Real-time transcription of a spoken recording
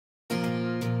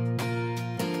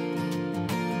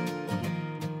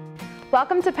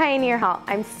Welcome to Pioneer Hall.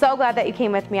 I'm so glad that you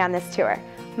came with me on this tour.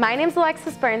 My name's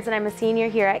Alexis Burns and I'm a senior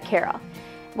here at Carroll.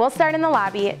 We'll start in the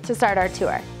lobby to start our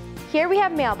tour. Here we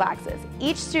have mailboxes.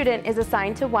 Each student is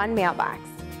assigned to one mailbox.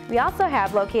 We also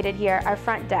have located here our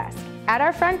front desk. At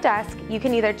our front desk, you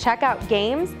can either check out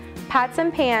games, pots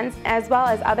and pans, as well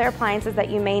as other appliances that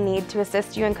you may need to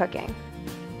assist you in cooking.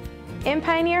 In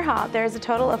Pioneer Hall, there is a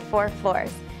total of 4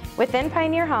 floors. Within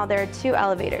Pioneer Hall, there are 2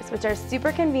 elevators, which are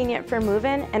super convenient for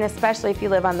move-in and especially if you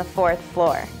live on the 4th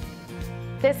floor.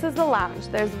 This is the lounge.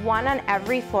 There's one on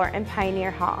every floor in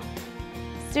Pioneer Hall.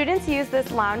 Students use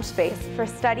this lounge space for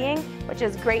studying, which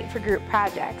is great for group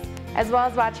projects, as well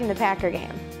as watching the Packer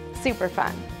game. Super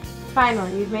fun.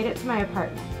 Finally, we've made it to my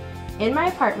apartment. In my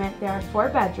apartment, there are 4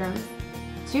 bedrooms,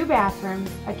 2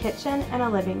 bathrooms, a kitchen, and a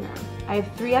living room. I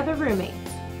have 3 other roommates.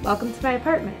 Welcome to my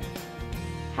apartment.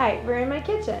 Hi, we're in my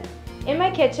kitchen. In my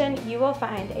kitchen, you will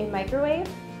find a microwave,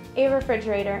 a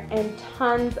refrigerator, and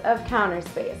tons of counter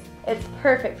space. It's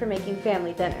perfect for making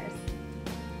family dinners.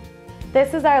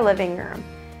 This is our living room.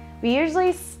 We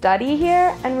usually study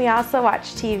here and we also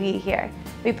watch TV here.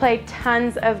 We play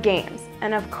tons of games,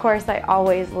 and of course I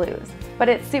always lose, but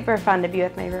it's super fun to be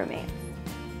with my roommates.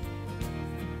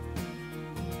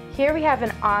 Here we have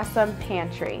an awesome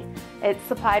pantry. It's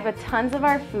supplied with tons of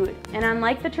our food, and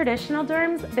unlike the traditional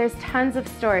dorms, there's tons of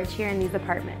storage here in these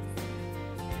apartments.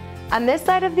 On this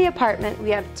side of the apartment,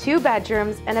 we have 2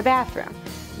 bedrooms and a bathroom.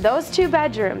 Those 2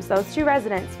 bedrooms, those 2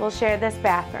 residents will share this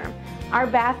bathroom. Our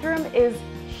bathroom is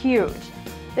huge.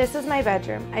 This is my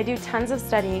bedroom. I do tons of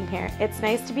studying here. It's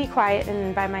nice to be quiet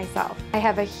and by myself. I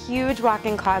have a huge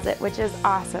walk-in closet, which is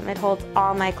awesome. It holds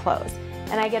all my clothes.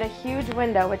 And I get a huge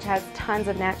window, which has tons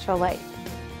of natural light.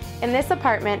 In this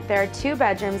apartment, there are 2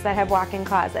 bedrooms that have walk-in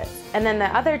closets, and then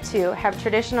the other 2 have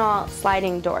traditional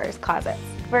sliding doors closets.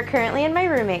 We're currently in my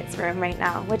roommate's room right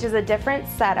now, which is a different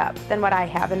setup than what I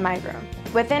have in my room.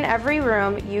 Within every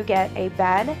room, you get a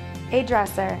bed, a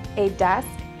dresser, a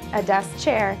desk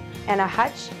chair, and a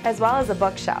hutch, as well as a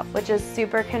bookshelf, which is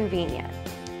super convenient.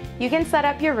 You can set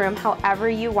up your room however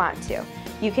you want to.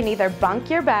 You can either bunk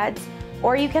your beds,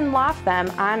 or you can loft them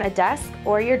on a desk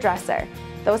or your dresser.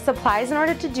 Those supplies in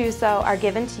order to do so are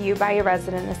given to you by your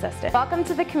resident assistant. Welcome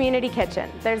to the community kitchen.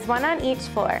 There's one on each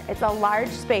floor. It's a large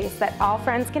space that all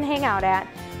friends can hang out at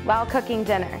while cooking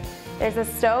dinner. There's a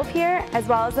stove here, as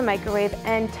well as a microwave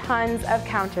and tons of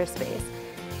counter space.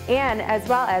 And as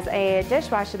well as a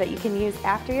dishwasher that you can use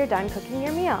after you're done cooking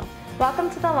your meal.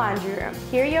 Welcome to the laundry room.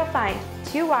 Here you'll find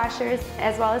 2 washers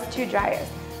as well as 2 dryers.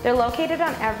 They're located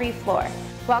on every floor.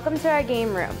 Welcome to our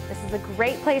game room. This is a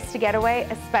great place to get away,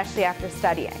 especially after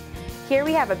studying. Here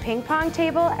we have a ping pong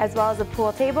table as well as a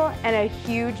pool table and a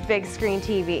huge big screen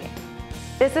TV.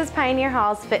 This is Pioneer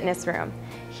Hall's fitness room.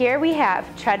 Here we have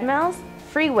treadmills,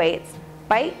 free weights,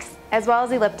 bikes, as well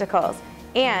as ellipticals,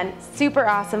 and super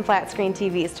awesome flat screen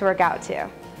TVs to work out to.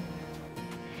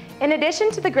 In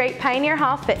addition to the great Pioneer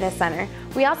Hall Fitness Center,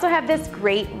 we also have this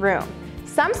great room.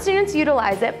 Some students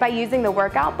utilize it by using the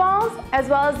workout balls as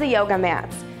well as the yoga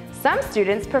mats. Some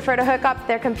students prefer to hook up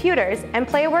their computers and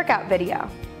play a workout video.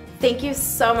 Thank you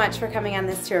so much for coming on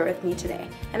this tour with me today,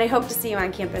 and I hope to see you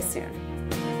on campus soon.